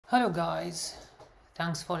Hello guys,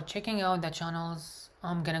 thanks for checking out the channels.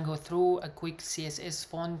 I'm gonna go through a quick CSS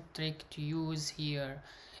font trick to use here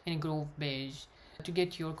in GroovePage to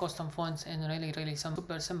get your custom fonts in really some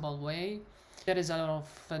super simple way. There is a lot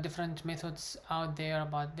of different methods out there,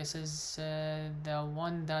 but this is the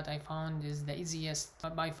one that I found is the easiest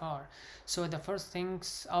by far. So the first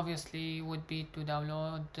things obviously would be to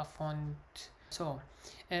download a font. So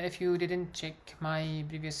if you didn't check my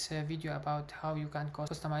previous video about how you can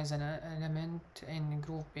customize an element in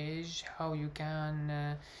GroovePage, how you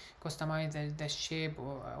can customize the shape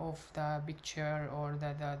of the picture or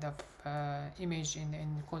the image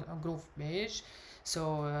in GroovePage,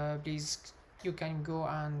 so please you can go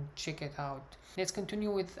and check it out. Let's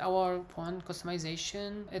continue with our font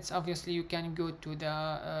customization. It's obviously you can go to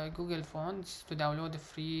the Google Fonts to download the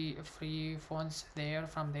free fonts there.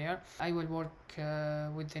 From there I will work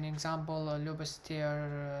with an example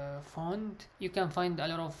Lobster font. You can find a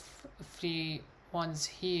lot of free ones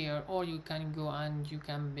here, or you can go and you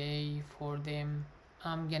can pay for them.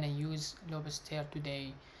 I'm gonna use Lobster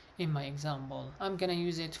today. In my example, I'm gonna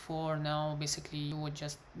use it for now. Basically, you would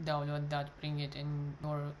just download that, bring it in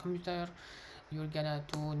your computer. You're gonna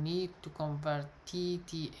need to convert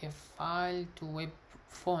TTF file to web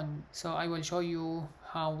font, so I will show you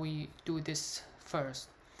how we do this first.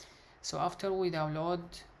 So after we download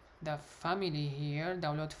the family here,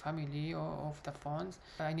 download family of the fonts,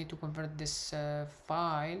 I need to convert this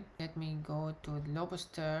file. Let me go to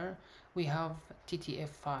Lobster. We have TTF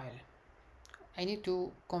file. I need to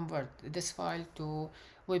convert this file to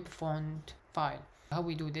web font file. How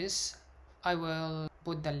we do this? I will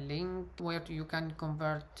put the link where you can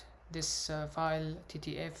convert this file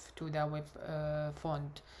TTF to the web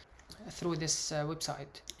font through this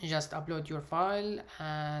website. Just upload your file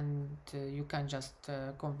and you can just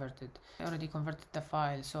convert it. I already converted the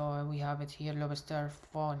file, so we have it here, Lobster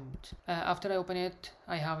font. After I open it,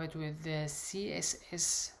 I have it with the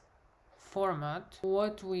CSS format.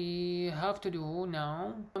 What we have to do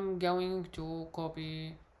now, I'm going to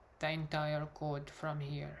copy the entire code from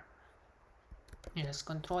here. Yes,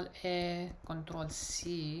 Control A, Control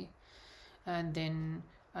C, and then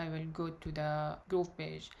I will go to the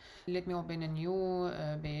GroovePage. Let me open a new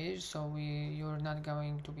page so you're not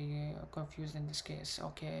going to be confused in this case.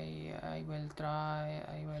 Okay, I will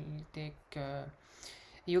take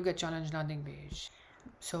Yoga Challenge landing page.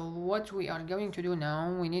 So what we are going to do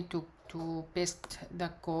now, we need to paste the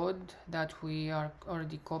code that we are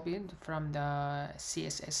already copied from the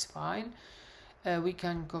CSS file. We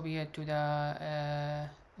can copy it to the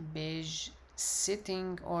page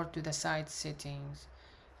setting or to the site settings.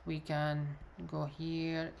 We can go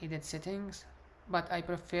here, edit settings, but I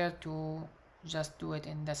prefer to just do it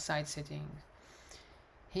in the site settings.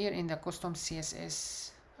 Here in the custom CSS,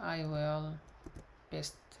 I will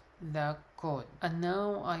paste the code, and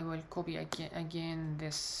now I will copy again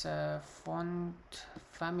this font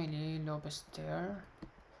family Lobster.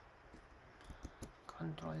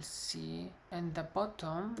 Control C, and the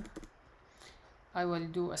bottom I will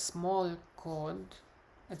do a small code.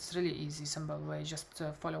 It's really easy, simple way, just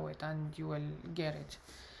follow it and you will get it.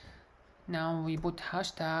 Now we put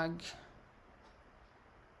hashtag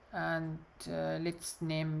and let's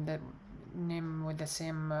name with the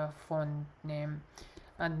same font name,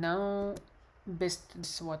 and now this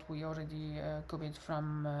is what we already copied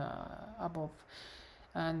from above,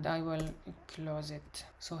 and I will close it.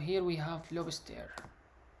 So here we have Lobster.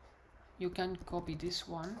 You can copy this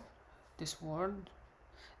word,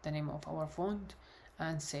 the name of our font,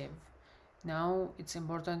 and save. Now it's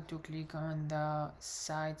important to click on the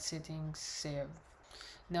site settings, save.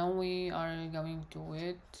 Now we are going to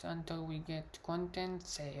wait until we get content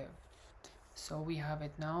saved. So we have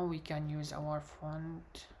it now. We can use our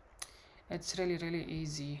font. It's really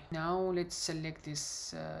easy. Now let's select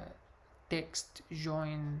this text,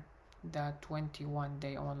 join the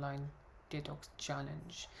 21-day online detox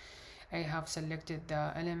challenge. I have selected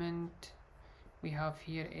the element. We have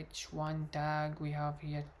here h1 tag, we have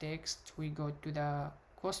here text. We go to the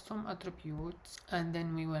custom attributes, and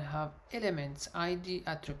then we will have elements id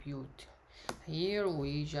attribute. Here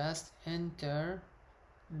we just enter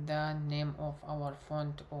the name of our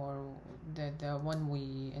font or the one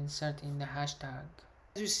we insert in the hashtag.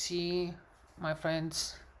 As you see, my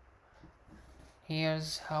friends,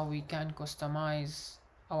 here's how we can customize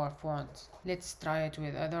our fonts. Let's try it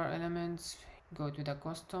with other elements. Go to the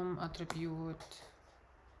custom attribute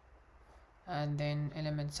and then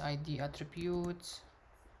elements id attributes.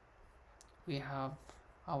 We have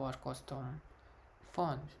our custom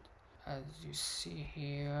font. As you see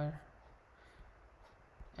here,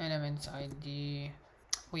 elements id,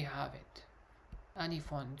 we have it. any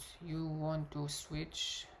font you want to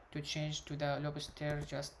switch to change to the lobster,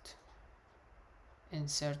 just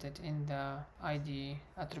insert it in the ID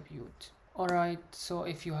attribute. Alright, so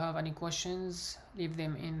if you have any questions, leave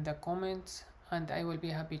them in the comments and I will be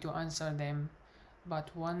happy to answer them.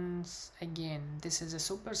 But once again, this is a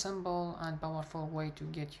super simple and powerful way to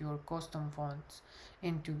get your custom fonts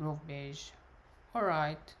into GroovePage.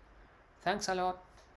 Alright, thanks a lot.